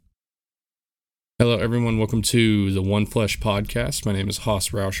Hello, everyone. Welcome to the One Flesh Podcast. My name is Haas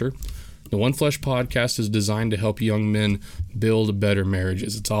Rauscher. The One Flesh Podcast is designed to help young men build better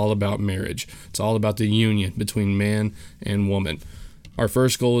marriages. It's all about marriage. It's all about the union between man and woman. Our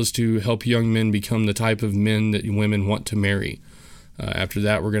first goal is to help young men become the type of men that women want to marry. After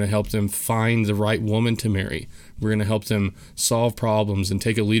that, we're going to help them find the right woman to marry. We're going to help them solve problems and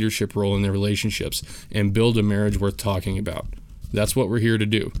take a leadership role in their relationships and build a marriage worth talking about. That's what we're here to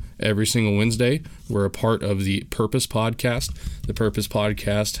do. Every single Wednesday, we're a part of the Purpose Podcast. The Purpose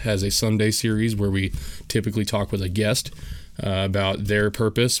Podcast has a Sunday series where we typically talk with a guest about their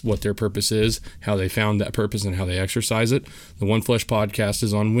purpose, what their purpose is, how they found that purpose, and how they exercise it. The One Flesh Podcast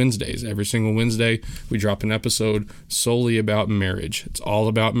is on Wednesdays. Every single Wednesday, we drop an episode solely about marriage. It's all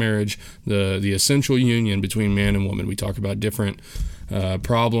about marriage, the essential union between man and woman. We talk about different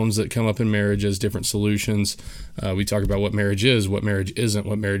problems that come up in marriages, different solutions. We talk about what marriage is, what marriage isn't,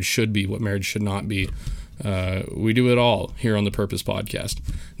 what marriage should be, what marriage should not be. We do it all here on the Purpose Podcast.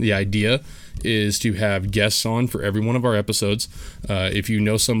 The idea is to have guests on for every one of our episodes. If you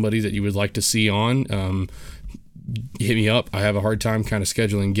know somebody that you would like to see on, hit me up. I have a hard time kind of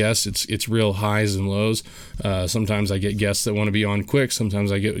scheduling guests. It's real highs and lows. Sometimes I get guests that want to be on quick.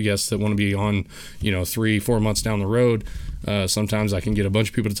 Sometimes I get guests that want to be on, 3-4 months down the road. Sometimes I can get a bunch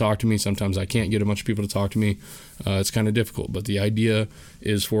of people to talk to me. Sometimes I can't get a bunch of people to talk to me. It's kind of difficult, but the idea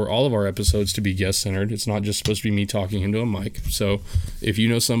is for all of our episodes to be guest-centered. It's not just supposed to be me talking into a mic. So if you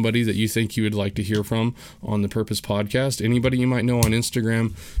know somebody that you think you would like to hear from on the Purpose Podcast, anybody you might know on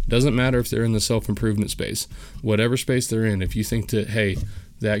Instagram, doesn't matter if they're in the self-improvement space, whatever space they're in, if you think that, hey,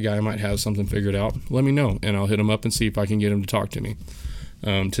 that guy might have something figured out, let me know, and I'll hit him up and see if I can get him to talk to me.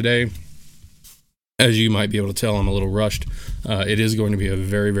 Today, as you might be able to tell, I'm a little rushed. It is going to be a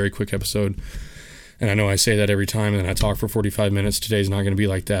very, very quick episode. And I know I say that every time and I talk for 45 minutes. Today's not going to be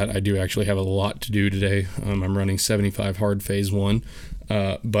like that. I do actually have a lot to do today. I'm running 75 hard phase 1.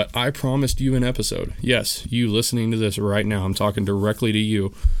 But I promised you an episode. Yes, you listening to this right now, I'm talking directly to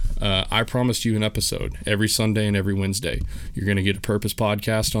you. I promised you an episode every Sunday and every Wednesday. You're going to get a Purpose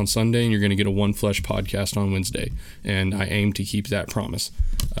Podcast on Sunday and you're going to get a One Flesh Podcast on Wednesday. And I aim to keep that promise.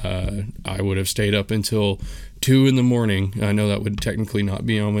 I would have stayed up until 2 in the morning. I know that would technically not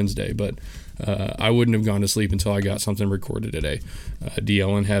be on Wednesday, but I wouldn't have gone to sleep until I got something recorded today.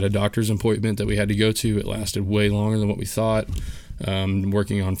 DeEllen had a doctor's appointment that we had to go to. It lasted way longer than what we thought.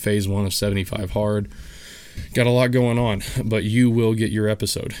 Working on phase 1 of 75 hard. Got a lot going on, but you will get your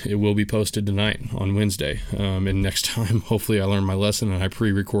episode. It will be posted tonight on Wednesday. And next time, hopefully I learn my lesson and I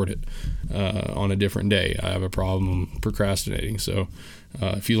pre-record it on a different day. I have a problem procrastinating. So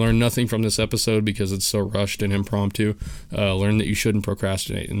if you learn nothing from this episode because it's so rushed and impromptu, learn that you shouldn't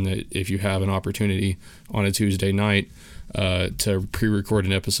procrastinate, and that if you have an opportunity on a Tuesday night to pre-record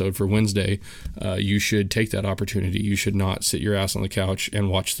an episode for Wednesday, you should take that opportunity. You should not sit your ass on the couch and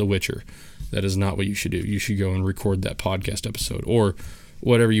watch The Witcher. That is not what you should do. You should go and record that podcast episode or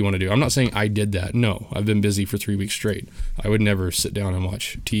whatever you want to do. I'm not saying I did that. No, I've been busy for 3 weeks straight. I would never sit down and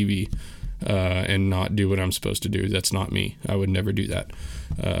watch TV and not do what I'm supposed to do. That's not me. I would never do that.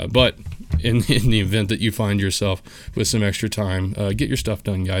 But in the event that you find yourself with some extra time, get your stuff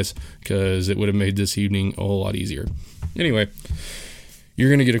done, guys, because it would have made this evening a whole lot easier. Anyway, you're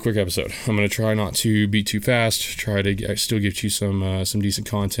going to get a quick episode. I'm going to try not to be too fast, try to still give you some decent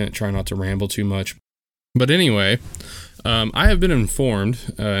content, try not to ramble too much. But anyway, I have been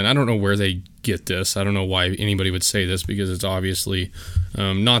informed, and I don't know where they get this. I don't know why anybody would say this, because it's obviously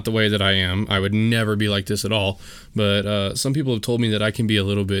not the way that I am. I would never be like this at all. But some people have told me that I can be a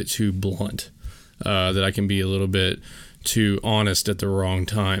little bit too blunt, that I can be a little bit too honest at the wrong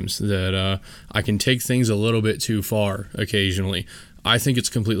times, that I can take things a little bit too far occasionally. I think it's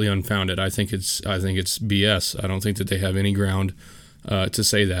completely unfounded. I think it's BS. I don't think that they have any ground to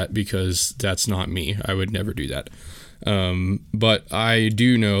say that, because that's not me. I would never do that. But I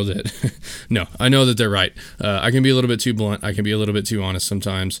do know that, no, I know that they're right. I can be a little bit too blunt. I can be a little bit too honest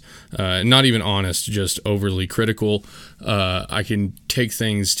sometimes. Not even honest, just overly critical. I can take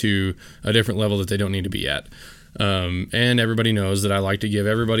things to a different level that they don't need to be at. And everybody knows that I like to give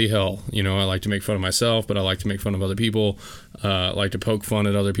everybody hell. I like to make fun of myself, but I like to make fun of other people. I like to poke fun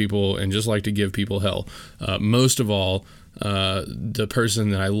at other people and just like to give people hell. Most of all, the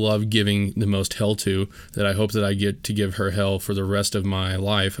person that I love giving the most hell to, that I hope that I get to give her hell for the rest of my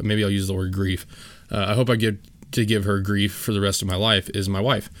life. Maybe I'll use the word grief. I hope I get to give her grief for the rest of my life, is my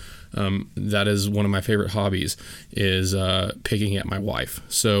wife. That is one of my favorite hobbies, is picking at my wife.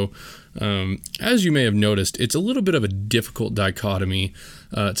 So as you may have noticed, it's a little bit of a difficult dichotomy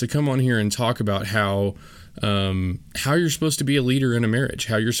to come on here and talk about how how you're supposed to be a leader in a marriage,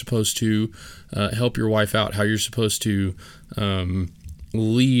 how you're supposed to help your wife out, how you're supposed to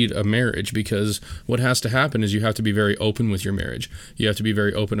lead a marriage, because what has to happen is you have to be very open with your marriage. You have to be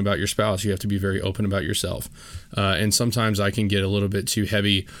very open about your spouse. You have to be very open about yourself. And sometimes I can get a little bit too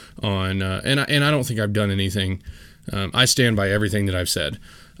heavy on, and I don't think I've done anything. I stand by everything that I've said.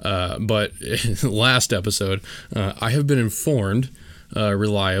 But last episode, I have been informed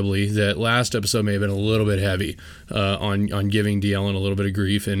reliably that last episode may have been a little bit heavy on giving DeEllen a little bit of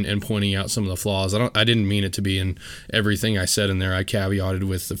grief and pointing out some of the flaws. I didn't mean it to be in everything I said in there. I caveated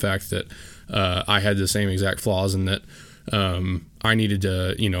with the fact that I had the same exact flaws, and that I needed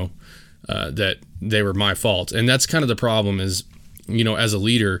to, that they were my fault. And that's kind of the problem is, as a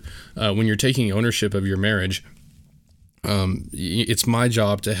leader, when you're taking ownership of your marriage, it's my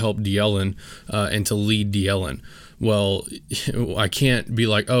job to help DeEllen and to lead DeEllen. Well, I can't be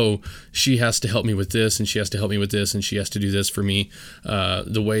like, oh, she has to help me with this, and she has to help me with this, and she has to do this for me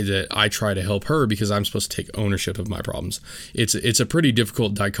the way that I try to help her, because I'm supposed to take ownership of my problems. It's a pretty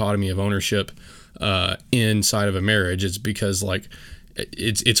difficult dichotomy of ownership inside of a marriage. It's because, like,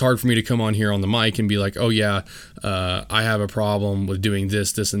 it's hard for me to come on here on the mic and be like, oh yeah, I have a problem with doing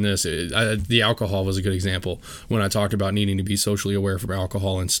this, and this. The alcohol was a good example when I talked about needing to be socially aware from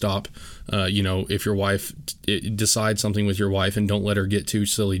alcohol and stop. If your wife decide something with your wife, and don't let her get too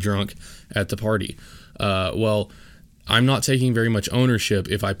silly drunk at the party. Well, I'm not taking very much ownership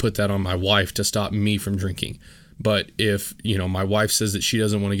if I put that on my wife to stop me from drinking. But if, my wife says that she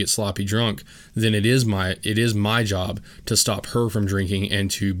doesn't want to get sloppy drunk, then it is my job to stop her from drinking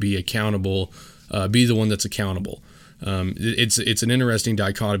and to be accountable, be the one that's accountable. It's an interesting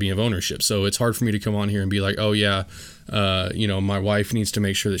dichotomy of ownership. So it's hard for me to come on here and be like, oh yeah, my wife needs to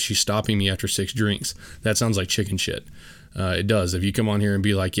make sure that she's stopping me after 6 drinks. That sounds like chicken shit. It does. If you come on here and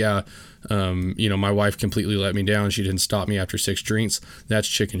be like, yeah, my wife completely let me down, she didn't stop me after 6 drinks, that's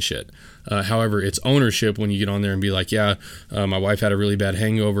chicken shit. However, it's ownership when you get on there and be like, yeah, my wife had a really bad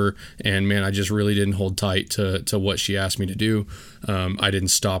hangover, and man, I just really didn't hold tight to what she asked me to do. I didn't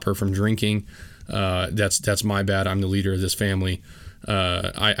stop her from drinking. That's my bad. I'm the leader of this family.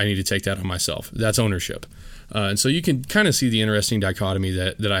 I need to take that on myself. That's ownership. And so you can kind of see the interesting dichotomy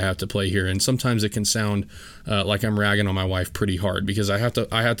that I have to play here. And sometimes it can sound like I'm ragging on my wife pretty hard, because I have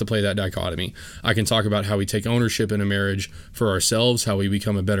to play that dichotomy. I can talk about how we take ownership in a marriage for ourselves, how we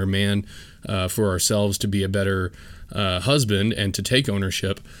become a better man for ourselves, to be a better husband and to take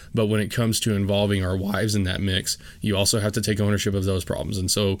ownership. But when it comes to involving our wives in that mix, you also have to take ownership of those problems.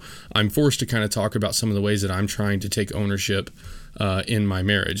 And so I'm forced to kind of talk about some of the ways that I'm trying to take ownership in my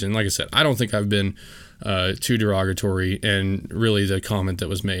marriage. And like I said, I don't think I've been too derogatory, and really the comment that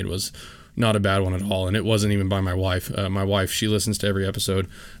was made was not a bad one at all, and it wasn't even by my wife. My wife, she listens to every episode,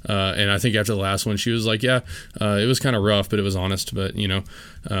 and I think after the last one, she was like, yeah, it was kind of rough, but it was honest. But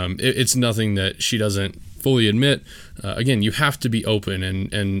it's nothing that she doesn't fully admit. Again, you have to be open,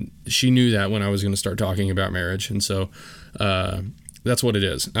 and she knew that when I was going to start talking about marriage, and so that's what it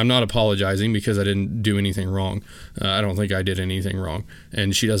is. I'm not apologizing because I didn't do anything wrong. I don't think I did anything wrong,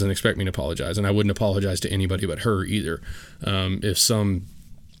 and she doesn't expect me to apologize, and I wouldn't apologize to anybody but her either. If some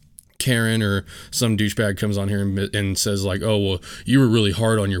Karen or some douchebag comes on here and says like, oh, well, you were really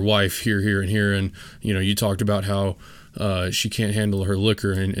hard on your wife here, and here, and you talked about how she can't handle her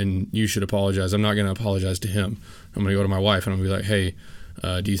liquor, and you should apologize. I'm not going to apologize to him. I'm going to go to my wife and I'm going to be like,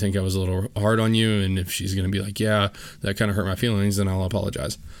 hey, do you think I was a little hard on you? And if she's going to be like, yeah, that kind of hurt my feelings, then I'll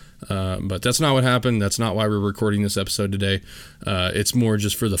apologize. But that's not what happened. That's not why we're recording this episode today. It's more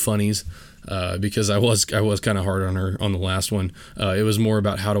just for the funnies, because I was kind of hard on her on the last one. It was more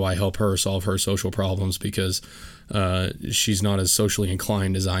about how do I help her solve her social problems, because she's not as socially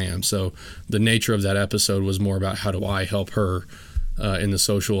inclined as I am. So the nature of that episode was more about how do I help her in the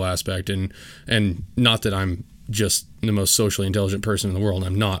social aspect, and not that I'm just the most socially intelligent person in the world.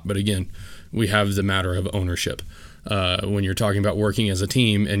 I'm not. But again, we have the matter of ownership. When you're talking about working as a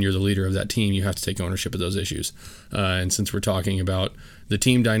team and you're the leader of that team, you have to take ownership of those issues. And since we're talking about the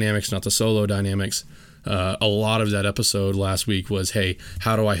team dynamics, not the solo dynamics, a lot of that episode last week was, hey,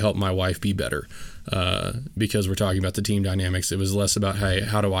 how do I help my wife be better? Because we're talking about the team dynamics. It was less about, hey,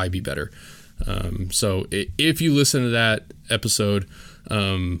 how do I be better? So if you listen to that episode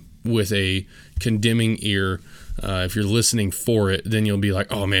with a condemning ear, if you're listening for it, then you'll be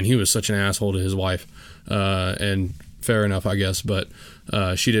like, oh man, he was such an asshole to his wife. And fair enough, I guess, but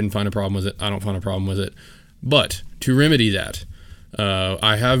she didn't find a problem with it. I don't find a problem with it. But to remedy that,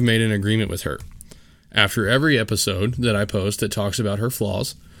 I have made an agreement with her. After every episode that I post that talks about her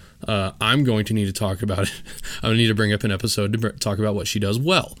flaws, I'm going to need to talk about it. I need to bring up an episode to talk about what she does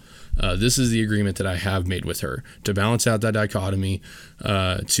well. This is the agreement that I have made with her to balance out that dichotomy,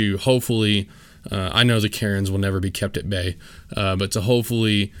 to hopefully, I know the Karens will never be kept at bay, but to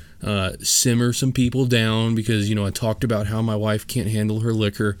hopefully simmer some people down, because, I talked about how my wife can't handle her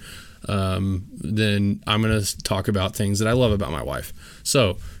liquor. Then I'm going to talk about things that I love about my wife.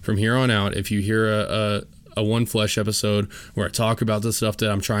 So from here on out, if you hear a One Flesh episode where I talk about the stuff that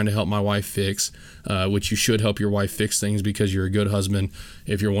I'm trying to help my wife fix, which you should help your wife fix things because you're a good husband.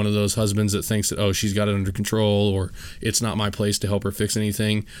 If you're one of those husbands that thinks that, oh, she's got it under control, or it's not my place to help her fix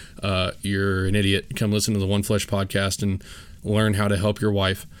anything, you're an idiot. Come listen to the One Flesh podcast and learn how to help your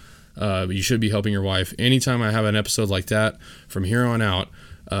wife. You should be helping your wife. Anytime I have an episode like that, from here on out,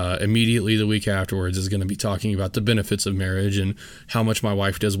 immediately the week afterwards is going to be talking about the benefits of marriage and how much my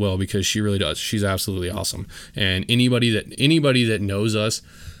wife does well, because she really does. She's absolutely awesome. And anybody that knows us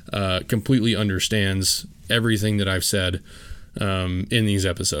completely understands everything that I've said in these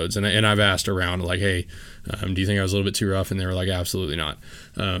episodes. And I've asked around, like, hey, do you think I was a little bit too rough? And they were like, absolutely not.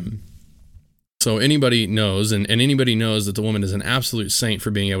 So anybody knows, and anybody knows that the woman is an absolute saint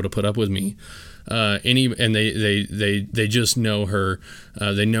for being able to put up with me. They just know her.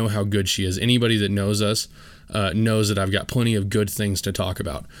 They know how good she is. Anybody that knows us knows that I've got plenty of good things to talk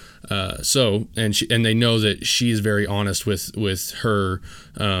about. And they know that she is very honest with her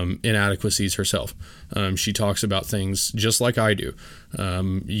inadequacies herself. She talks about things just like I do.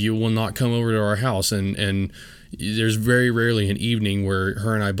 You will not come over to our house and there's very rarely an evening where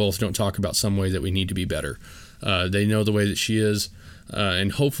her and I both don't talk about some way that we need to be better. They know the way that she is.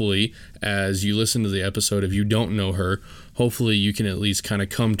 And hopefully, as you listen to the episode, if you don't know her, hopefully you can at least kind of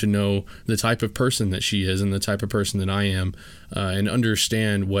come to know the type of person that she is and the type of person that I am, and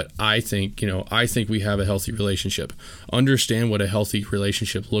understand what I think. I think we have a healthy relationship. Understand what a healthy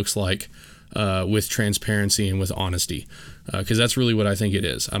relationship looks like with transparency and with honesty, because that's really what I think it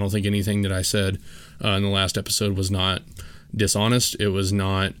is. I don't think anything that I said in the last episode was not dishonest. It was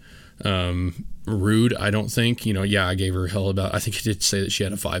not rude, I don't think. I gave her hell about, I think I did say that she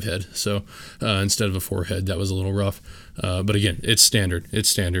had a 5 head, so instead of a 4 head, that was a little rough. But again, it's standard,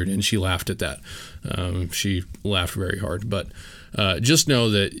 and she laughed at that. She laughed very hard. But just know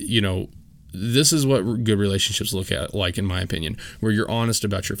that, this is what good relationships look like, in my opinion, where you're honest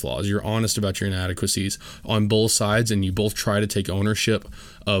about your flaws, you're honest about your inadequacies on both sides, and you both try to take ownership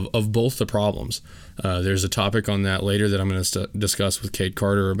of both the problems. There's a topic on that later that I'm going to discuss with Kate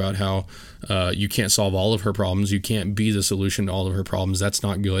Carter about how you can't solve all of her problems. You can't be the solution to all of her problems. That's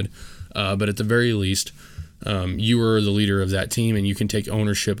not good. But at the very least, you are the leader of that team, and you can take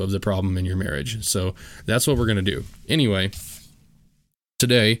ownership of the problem in your marriage. So that's what we're going to do. Anyway,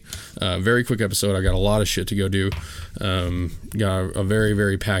 today, very quick episode. I got a lot of shit to go do. Got a very,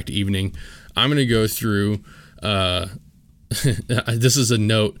 very packed evening. I'm going to go through... this is a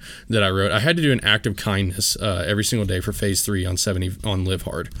note that I wrote. I had to do an act of kindness every single day for phase 3 on Live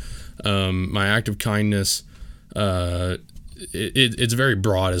Hard. My act of kindness, it's very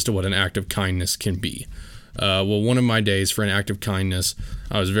broad as to what an act of kindness can be. One of my days for an act of kindness,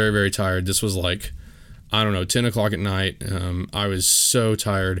 I was very, very tired. This was like, 10 o'clock at night. I was so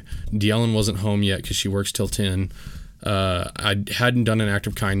tired. DeEllen wasn't home yet because she works till 10. I hadn't done an act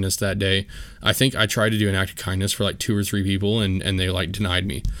of kindness that day. I think I tried to do an act of kindness for like 2 or 3 people, and they like denied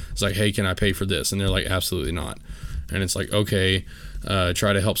me. It's like, hey, can I pay for this? And they're like, absolutely not. And it's like, okay,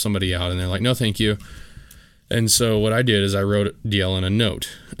 try to help somebody out. And they're like, no, thank you. And so what I did is I wrote DeEllen a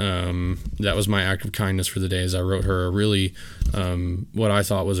note. That was my act of kindness for the day, is I wrote her a really, what I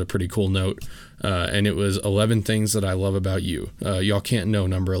thought was a pretty cool note. And it was 11 things that I love about you. Y'all can't know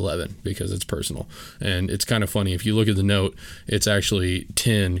number 11 because it's personal. And it's kind of funny. If you look at the note, it's actually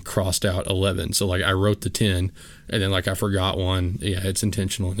 10 crossed out 11. So like I wrote the 10 and then like I forgot one. Yeah, it's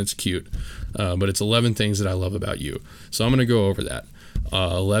intentional and it's cute. But it's 11 things that I love about you. So I'm going to go over that.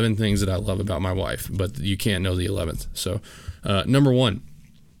 11 things that I love about my wife, but you can't know the 11th. So number 1,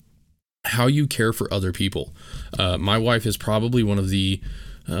 how you care for other people. My wife is probably one of the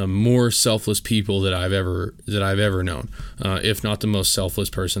more selfless people that I've ever known, if not the most selfless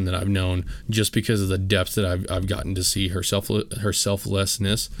person that I've known, just because of the depth that I've gotten to see her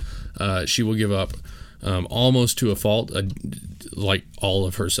selflessness. She will give up almost to a fault, like all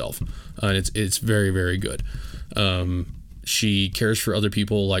of herself, and it's very, very good. She cares for other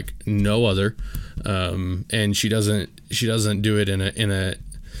people like no other, and she doesn't do it in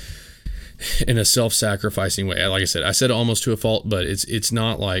a self-sacrificing way. Like I said almost to a fault, but it's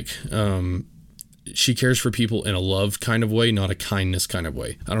not like she cares for people in a love kind of way, not a kindness kind of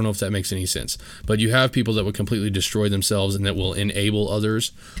way. I don't know if that makes any sense. But you have people that would completely destroy themselves and that will enable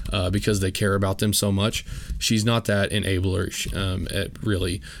others because they care about them so much. She's not that enabler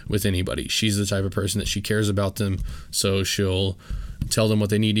really with anybody. She's the type of person that she cares about them, so she'll tell them what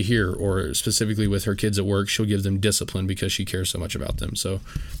they need to hear, or specifically with her kids at work, she'll give them discipline because she cares so much about them. So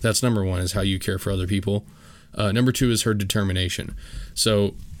that's number one, is how you care for other people. Number two is her determination.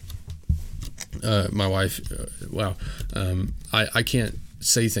 So my wife, I can't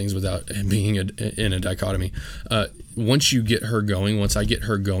say things without being in a dichotomy. Once you get her going, once I get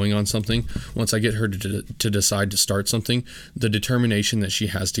her going on something, once I get her to decide to start something, the determination that she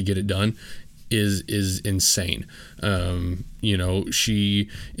has to get it done is insane. She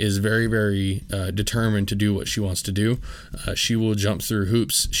is very, very determined to do what she wants to do. She will jump through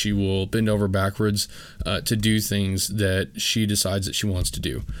hoops. She will bend over backwards to do things that she decides that she wants to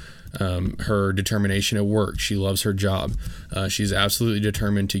do. Her determination at work. She loves her job. She's absolutely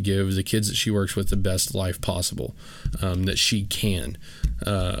determined to give the kids that she works with the best life possible that she can.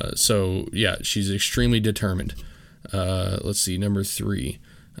 She's extremely determined. Let's see, number three,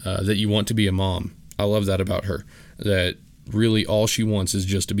 that you want to be a mom. I love that about her, that really all she wants is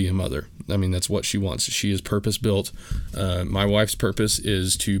just to be a mother. I mean, that's what she wants. She is purpose-built. My wife's purpose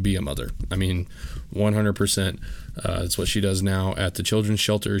is to be a mother. I mean, 100%. That's what she does now at the children's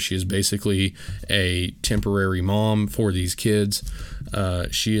shelter. She is basically a temporary mom for these kids.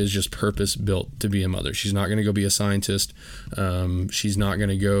 She is just purpose-built to be a mother. She's not going to go be a scientist. She's not going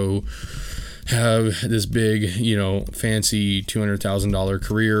to go have this big, fancy $200,000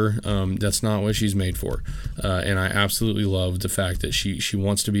 career. That's not what she's made for. And I absolutely love the fact that she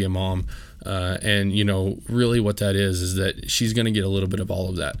wants to be a mom. And really what that is that she's going to get a little bit of all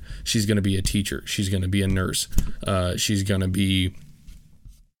of that. She's going to be a teacher. She's going to be a nurse. She's going to be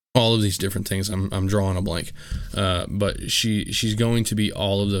all of these different things. I'm drawing a blank. But she's going to be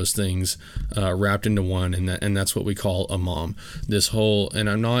all of those things wrapped into one, and that's what we call a mom. And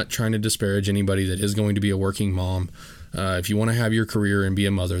I'm not trying to disparage anybody that is going to be a working mom. If you want to have your career and be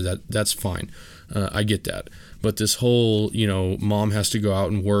a mother, that's fine. I get that. But this whole, mom has to go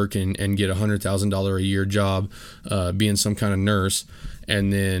out and work and get $100,000 a year job, being some kind of nurse,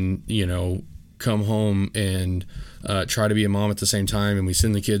 and then, come home and try to be a mom at the same time, and we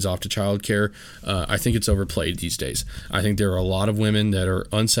send the kids off to childcare. I think it's overplayed these days. I think there are a lot of women that are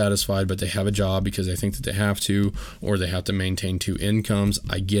unsatisfied, but they have a job because they think that they have to, or they have to maintain two incomes.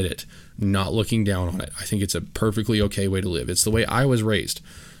 I get it. Not looking down on it. I think it's a perfectly okay way to live. It's the way I was raised.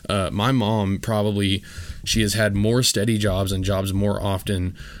 My mom she has had more steady jobs and jobs more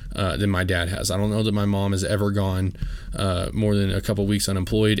often than my dad has. I don't know that my mom has ever gone more than a couple weeks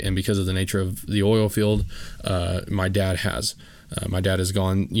unemployed, and because of the nature of the oil field, my dad has. My dad has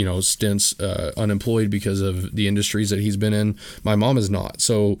gone, stints unemployed because of the industries that he's been in. My mom is not.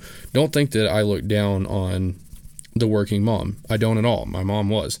 So don't think that I look down on the working mom. I don't at all. My mom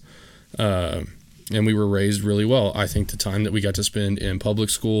was. And we were raised really well. I think the time that we got to spend in public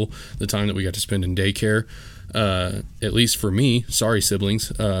school, the time that we got to spend in daycare, at least for me, sorry siblings,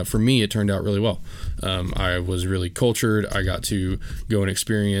 for me it turned out really well. I was really cultured. I got to go and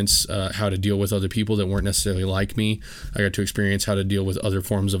experience how to deal with other people that weren't necessarily like me. I got to experience how to deal with other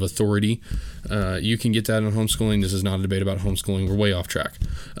forms of authority. You can get that in homeschooling. This is not a debate about homeschooling. We're way off track.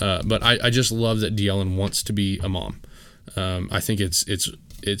 But I just love that DeEllen wants to be a mom. I think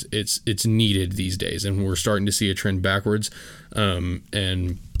it's needed these days, and we're starting to see a trend backwards.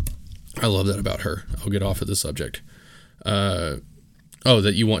 And I love that about her. I'll get off of the subject. That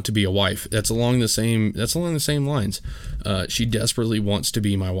you want to be a wife. That's along the same lines. She desperately wants to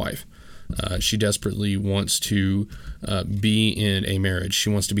be my wife. She desperately wants to be in a marriage. She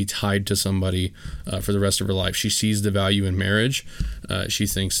wants to be tied to somebody for the rest of her life. She sees the value in marriage. She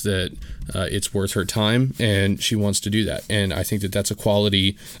thinks that it's worth her time, and she wants to do that. And I think that that's a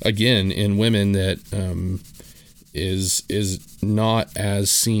quality, again, in women that is not as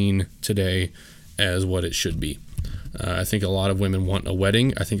seen today as what it should be. I think a lot of women want a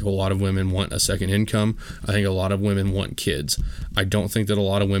wedding. I think a lot of women want a second income. I think a lot of women want kids. I don't think that a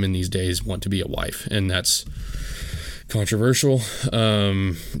lot of women these days want to be a wife, and that's controversial.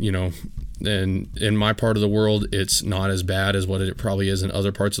 And in my part of the world, it's not as bad as what it probably is in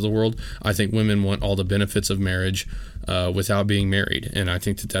other parts of the world. I think women want all the benefits of marriage without being married, and I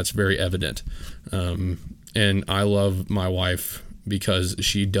think that that's very evident. And I love my wife because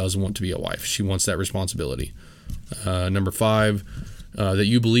she does want to be a wife. She wants that responsibility. Number 5, that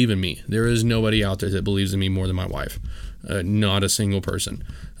you believe in me. There is nobody out there that believes in me more than my wife. Not a single person.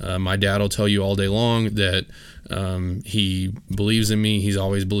 My dad will tell you all day long that he believes in me. He's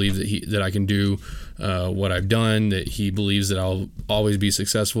always believed that I can do what I've done, that he believes that I'll always be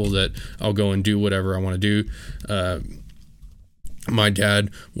successful, that I'll go and do whatever I want to do. My dad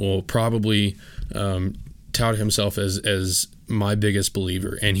will probably tout himself as my biggest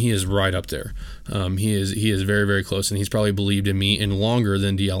believer, and he is right up there. He is very, very close, and he's probably believed in me in longer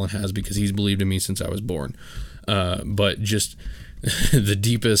than DeEllen has, because he's believed in me since I was born. But just the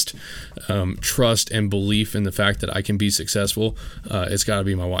deepest trust and belief in the fact that I can be successful, it's got to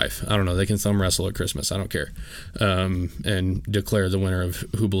be my wife. I don't know. They can thumb wrestle at Christmas. I don't care. And declare the winner of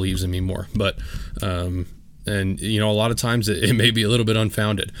who believes in me more. But and, a lot of times it may be a little bit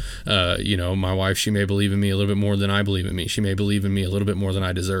unfounded. My wife, she may believe in me a little bit more than I believe in me. She may believe in me a little bit more than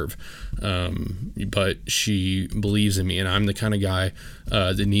I deserve. But she believes in me, and I'm the kind of guy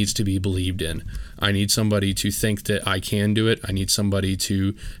that needs to be believed in. I need somebody to think that I can do it. I need somebody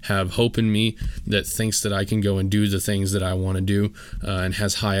to have hope in me, that thinks that I can go and do the things that I want to do, and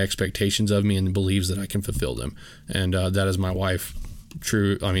has high expectations of me and believes that I can fulfill them. And that is my wife.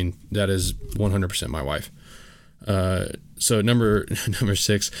 True. I mean, that is 100% my wife. So number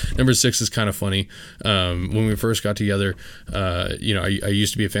six is kind of funny. When we first got together, I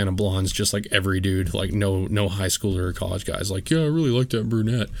used to be a fan of blondes, just like every dude, like no high schooler or college guys. Like, yeah, I really like that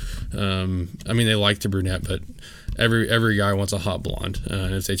brunette. They like the brunette, but every guy wants a hot blonde.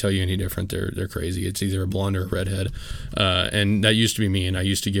 And if they tell you any different, they're crazy. It's either a blonde or a redhead. And that used to be me, and I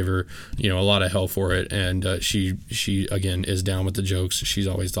used to give her, a lot of hell for it. And she again is down with the jokes. She's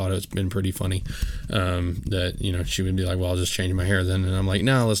always thought it's been pretty funny. That she would be like, well, I'll just change my hair then. And I'm like,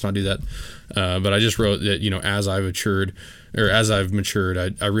 no, let's not do that. But I just wrote that, as I've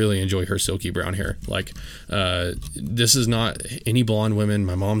matured, I really enjoy her silky brown hair. Like, this is not any blonde women.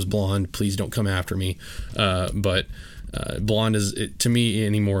 My mom's blonde. Please don't come after me. But blonde to me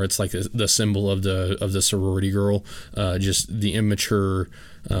anymore. It's like the symbol of the sorority girl, just the immature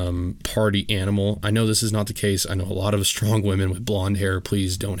party animal. I know this is not the case. I know a lot of strong women with blonde hair.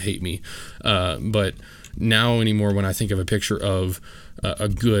 Please don't hate me. But now anymore, when I think of a picture of a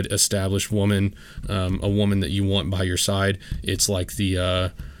good established woman, a woman that you want by your side, it's like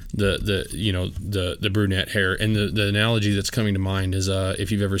the brunette hair. And the analogy that's coming to mind is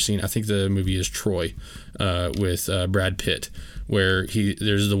if you've ever seen, I think the movie is Troy, with Brad Pitt, where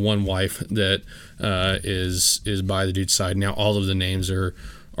there's the one wife that is by the dude's side. Now all of the names are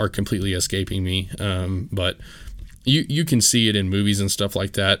completely escaping me, but you can see it in movies and stuff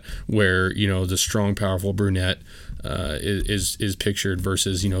like that, where the strong, powerful brunette is pictured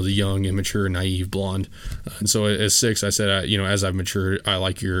versus the young, immature, naive blonde. And so as 6, I said, as I've matured, I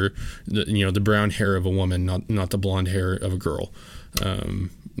like the brown hair of a woman, not the blonde hair of a girl.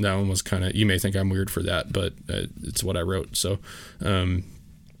 That one was kind of, you may think I'm weird for that, but it's what I wrote. So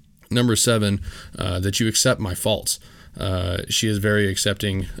number 7, that you accept my faults. She is very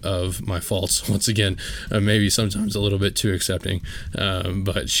accepting of my faults. Once again, maybe sometimes a little bit too accepting,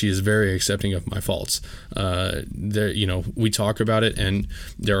 but she is very accepting of my faults. We talk about it, and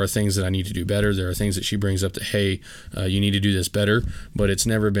there are things that I need to do better. There are things that she brings up that, hey, you need to do this better, but it's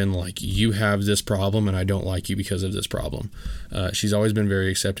never been like, you have this problem and I don't like you because of this problem. She's always been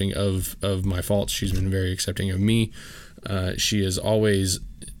very accepting of my faults. She's been very accepting of me. She has always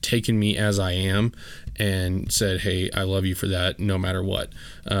taken me as I am and said, hey, I love you for that, no matter what.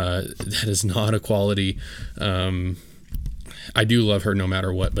 That is not a quality. I do love her no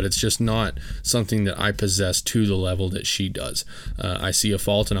matter what, but it's just not something that I possess to the level that she does. I see a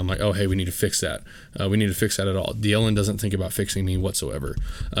fault and I'm like, oh, hey, we need to fix that. We need to fix that at all. DeEllen doesn't think about fixing me whatsoever.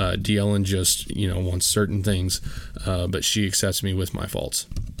 DeEllen just, wants certain things, but she accepts me with my faults.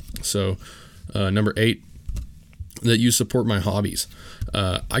 So number 8, that you support my hobbies.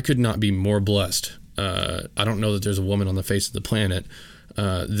 I could not be more blessed. I don't know that there's a woman on the face of the planet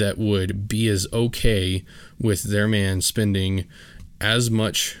that would be as okay with their man spending as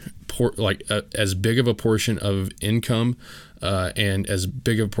much as big of a portion of income and as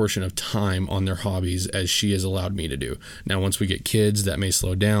big of a portion of time on their hobbies as she has allowed me to do. Now, once we get kids, that may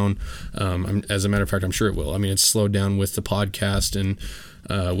slow down. As a matter of fact, I'm sure it will. I mean, it's slowed down with the podcast and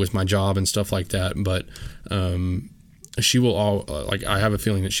with my job and stuff like that, but she will I have a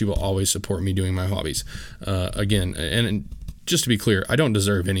feeling that she will always support me doing my hobbies. Again, and just to be clear, I don't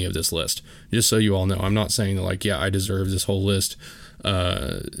deserve any of this list. Just so you all know, I'm not saying that I deserve this whole list.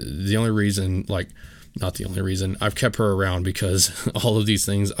 The only reason not the only reason. I've kept her around because all of these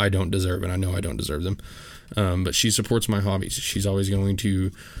things I don't deserve, and I know I don't deserve them. But she supports my hobbies. She's always going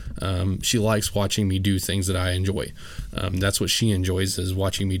to, she likes watching me do things that I enjoy. That's what she enjoys, is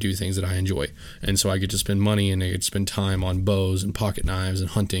watching me do things that I enjoy. And so I get to spend money and I get to spend time on bows and pocket knives and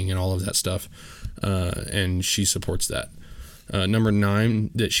hunting and all of that stuff. And she supports that. Number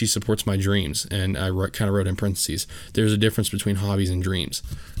 9, that she supports my dreams. And I kind of wrote in parentheses, there's a difference between hobbies and dreams.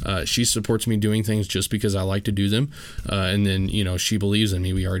 She supports me doing things just because I like to do them. And then, she believes in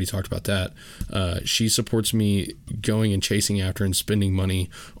me. We already talked about that. She supports me going and chasing after and spending money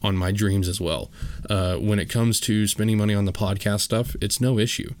on my dreams as well. When it comes to spending money on the podcast stuff, it's no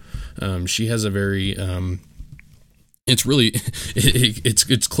issue. She has a very... it's really,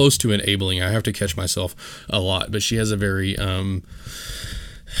 it's close to enabling. I have to catch myself a lot, but she has a very, how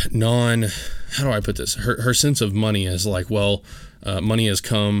do I put this? Her sense of money is like, well, money has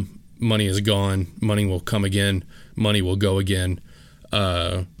come, money is gone, money will come again, money will go again.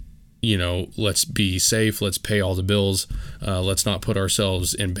 Let's be safe. Let's pay all the bills. Let's not put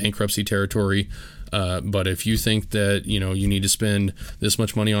ourselves in bankruptcy territory. But if you think that, you need to spend this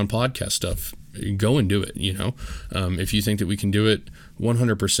much money on podcast stuff, go and do it. If you think that we can do it,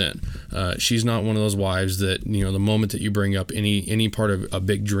 100%. She's not one of those wives that, the moment that you bring up any part of a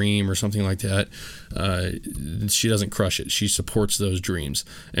big dream or something like that, she doesn't crush it. She supports those dreams.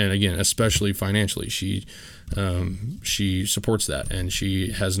 And again, especially financially, she supports that, and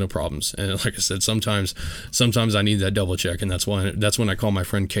she has no problems. And like I said, sometimes I need that double check, and that's when I call my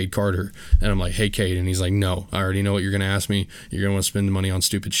friend Cade Carter, and I'm like, hey Cade, and he's like, no, I already know what you're gonna ask me. You're gonna want to spend the money on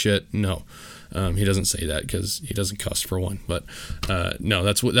stupid shit. No. He doesn't say that because he doesn't cuss, for one. But no,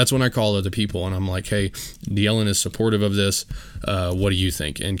 that's when I call other people and I'm like, hey, DeEllen is supportive of this. What do you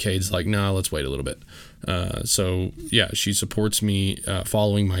think? And Cade's like, nah, let's wait a little bit. So yeah, she supports me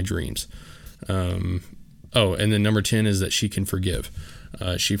following my dreams. And then number 10 is that she can forgive.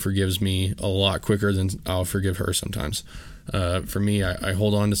 She forgives me a lot quicker than I'll forgive her sometimes. For me, I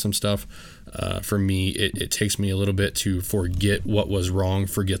hold on to some stuff. For me, it takes me a little bit to forget what was wrong,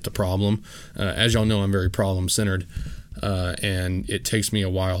 forget the problem. As y'all know, I'm very problem-centered, and it takes me a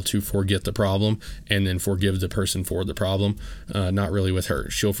while to forget the problem and then forgive the person for the problem. Not really with her.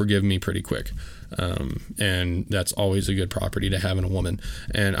 She'll forgive me pretty quick. And that's always a good property to have in a woman.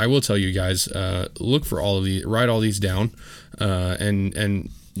 And I will tell you guys, look for write all these down. And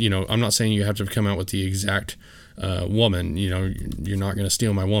I'm not saying you have to come out with the exact woman. You're not going to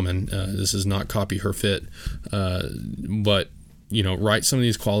steal my woman. This is not copy her fit. But write some of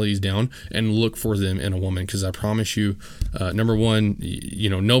these qualities down and look for them in a woman, because I promise you, number one,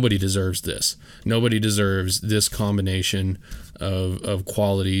 nobody deserves this. Nobody deserves this combination of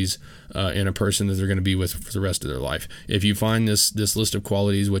qualities in a person that they're going to be with for the rest of their life. If you find this list of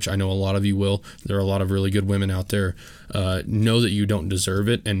qualities, which I know a lot of you will, there are a lot of really good women out there, know that you don't deserve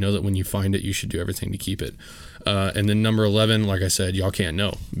it, and know that when you find it, you should do everything to keep it. And then number 11, like I said, y'all can't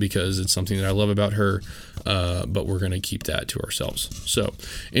know because it's something that I love about her, but we're going to keep that to ourselves. So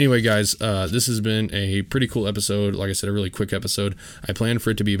anyway, guys, this has been a pretty cool episode. Like I said, a really quick episode. I planned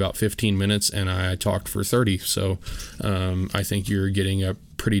for it to be about 15 minutes and I talked for 30. So I think you're getting a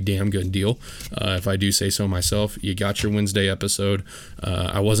pretty damn good deal. If I do say so myself, you got your Wednesday episode.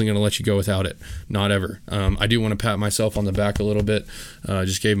 I wasn't going to let you go without it. Not ever. I do want to pat myself on the back a little bit.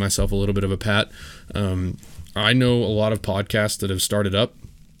 Just gave myself a little bit of a pat. I know a lot of podcasts that have started up,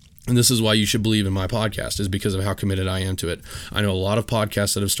 and this is why you should believe in my podcast, is because of how committed I am to it. I know a lot of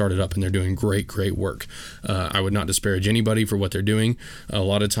podcasts that have started up and they're doing great, great work. I would not disparage anybody for what they're doing. A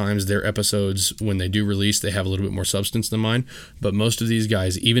lot of times their episodes, when they do release, they have a little bit more substance than mine. But most of these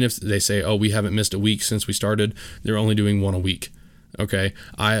guys, even if they say, oh, we haven't missed a week since we started, they're only doing one a week. Okay,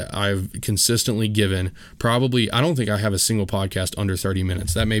 I've consistently given probably, I don't think I have a single podcast under 30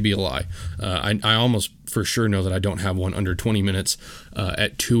 minutes. That may be a lie. I almost for sure know that I don't have one under 20 minutes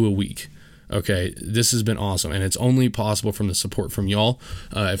at 2 a week. Okay, this has been awesome, and it's only possible from the support from y'all.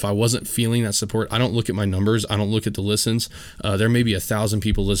 If I wasn't feeling that support, I don't look at my numbers. I don't look at the listens. There may be 1,000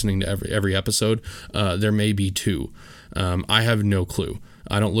 people listening to every episode. There may be 2. I have no clue.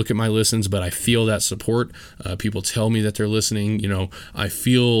 I don't look at my listens, but I feel that support. People tell me that they're listening. I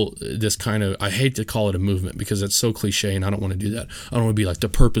feel this kind of, I hate to call it a movement because it's so cliche and I don't want to do that. I don't want to be like the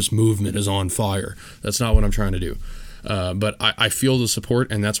purpose movement is on fire. That's not what I'm trying to do. But I feel the support,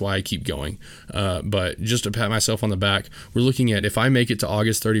 and that's why I keep going. But just to pat myself on the back, we're looking at, if I make it to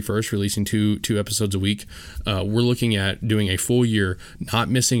August 31st, releasing two episodes a week, we're looking at doing a full year, not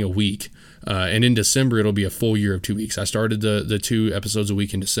missing a week. And in December, it'll be a full year of 2 weeks. I started the 2 episodes a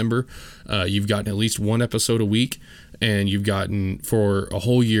week in December. You've gotten at least 1 episode a week. and you've gotten, for a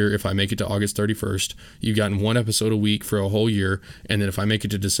whole year, if I make it to August 31st, you've gotten 1 episode a week for a whole year. And then if I make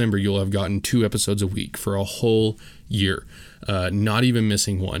it to December, you'll have gotten 2 episodes a week for a whole year, not even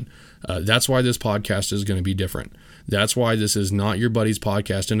missing one. That's why this podcast is going to be different. That's why this is not your buddy's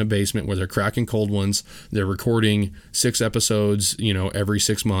podcast in a basement where they're cracking cold ones. They're recording 6 episodes, every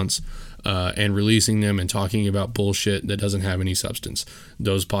 6 months, and releasing them and talking about bullshit that doesn't have any substance.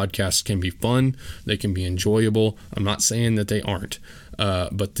 Those podcasts can be fun. They can be enjoyable. I'm not saying that they aren't.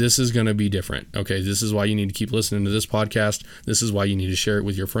 But this is going to be different. Okay. This is why you need to keep listening to this podcast. This is why you need to share it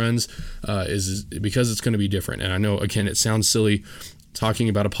with your friends, is because it's going to be different. And I know, again, it sounds silly talking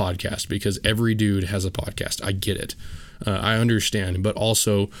about a podcast because every dude has a podcast. I get it. I understand. But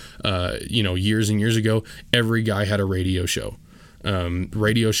also, years and years ago, every guy had a radio show.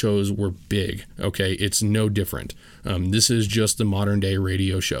 Radio shows were big. Okay. It's no different. This is just the modern day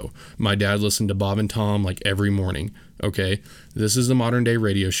radio show. My dad listened to Bob and Tom like every morning. Okay. This is the modern day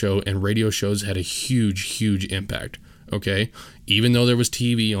radio show, and radio shows had a huge, huge impact. Okay. Even though there was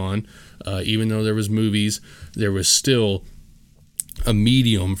TV on, even though there was movies, there was still a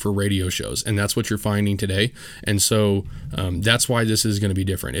medium for radio shows, and that's what you're finding today. And so that's why this is going to be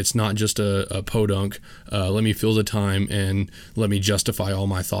different. It's not just a podunk, let me fill the time and let me justify all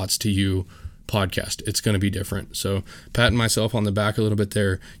my thoughts to you podcast. It's going to be different. So patting myself on the back a little bit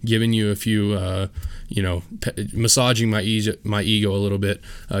there, giving you a few, massaging my ego a little bit,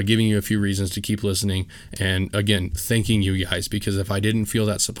 giving you a few reasons to keep listening. And again, thanking you guys, because if I didn't feel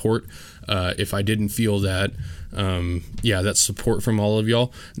that support, if I didn't feel that, that support from all of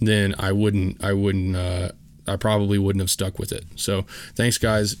y'all, then I probably wouldn't have stuck with it. So thanks,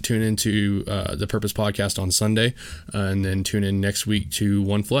 guys. Tune into the Purpose Podcast on Sunday, and then tune in next week to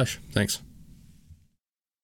One Flesh. Thanks.